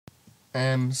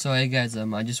So hey guys,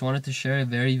 I just wanted to share a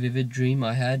very vivid dream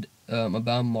I had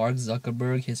about Mark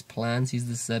Zuckerberg, his plans, his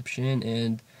deception,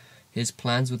 and his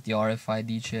plans with the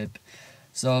RFID chip.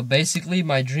 So basically,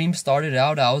 my dream started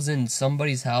out, I was in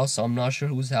somebody's house, so I'm not sure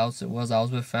whose house it was. I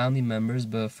was with family members,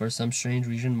 but for some strange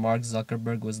reason, Mark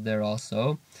Zuckerberg was there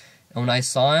also. And when I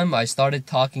saw him, I started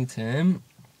talking to him,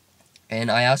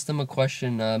 and I asked him a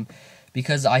question,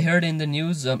 because I heard in the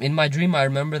news, in my dream, I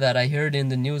remember that I heard in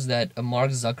the news that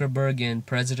Mark Zuckerberg and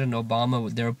President Obama,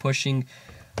 they were pushing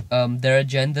their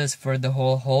agendas for the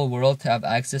whole world to have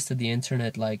access to the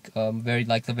internet, like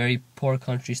the very poor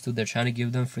countries too. They're trying to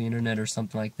give them free internet or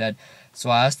something like that. So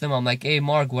I asked them, I'm like, hey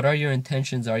Mark, what are your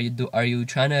intentions? Are you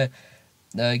trying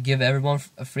to give everyone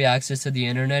free access to the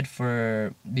internet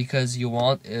because you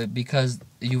want because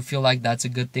you feel like that's a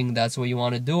good thing, that's what you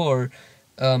want to do, or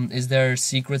is there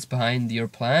secrets behind your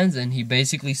plans? And he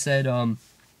basically said,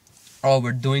 oh,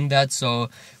 we're doing that so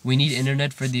we need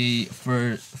internet for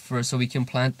so we can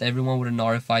plant everyone with an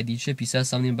RFID chip. He says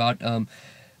something about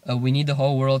we need the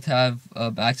whole world to have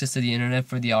access to the internet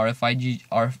for the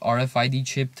RFID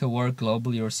chip to work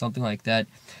globally or something like that.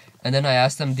 And then I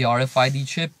asked him, the RFID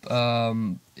chip,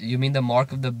 you mean the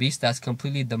mark of the beast? That's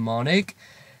completely demonic.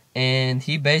 And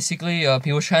he basically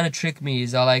he was trying to trick me.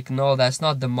 He's like, no, that's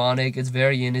not demonic, it's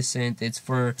very innocent, it's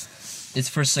for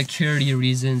security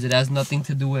reasons, it has nothing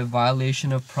to do with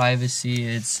violation of privacy.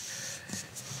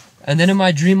 And then in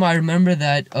my dream I remember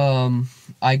that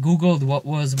I googled what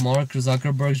was Mark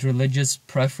Zuckerberg's religious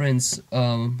preference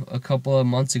a couple of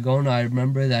months ago, and I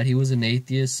remember that he was an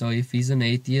atheist. So if he's an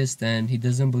atheist, then he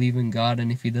doesn't believe in God,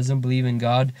 and if he doesn't believe in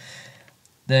God,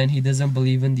 then he doesn't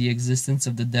believe in the existence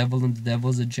of the devil and the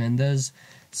devil's agendas.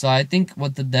 So I think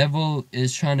what the devil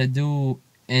is trying to do,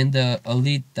 and the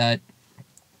elite that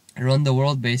run the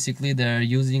world, basically, they're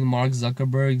using Mark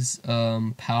Zuckerberg's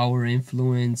power,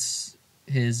 influence,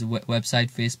 his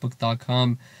website,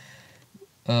 Facebook.com.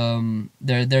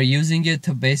 They're using it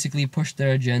to basically push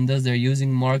their agendas. They're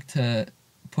using Mark to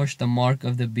push the mark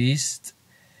of the beast.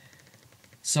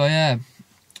 So yeah,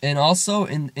 and also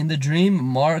in the dream,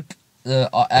 Mark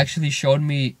actually showed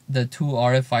me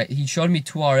he showed me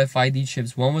two RFID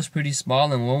chips. One was pretty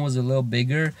small and one was a little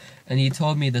bigger, and he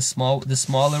told me the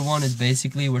smaller one is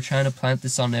basically, we're trying to plant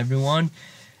this on everyone,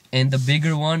 and the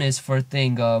bigger one is for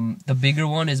the bigger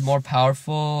one is more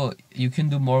powerful, you can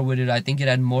do more with it. I think it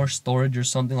had more storage or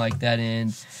something like that,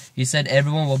 and he said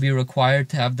everyone will be required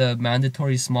to have the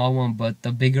mandatory small one, but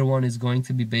the bigger one is going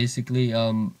to be basically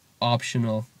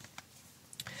optional.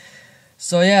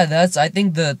 So yeah, I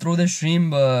think through the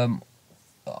stream,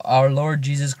 our Lord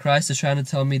Jesus Christ is trying to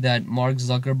tell me that Mark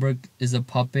Zuckerberg is a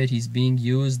puppet. He's being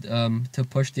used to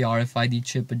push the RFID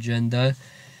chip agenda.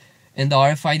 And the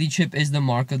RFID chip is the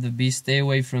mark of the beast. Stay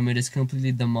away from it. It's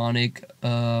completely demonic.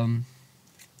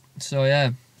 So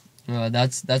yeah,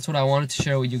 that's what I wanted to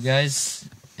share with you guys.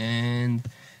 And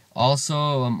also,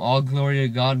 all glory to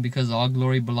God, because all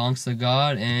glory belongs to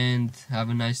God. And have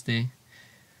a nice day.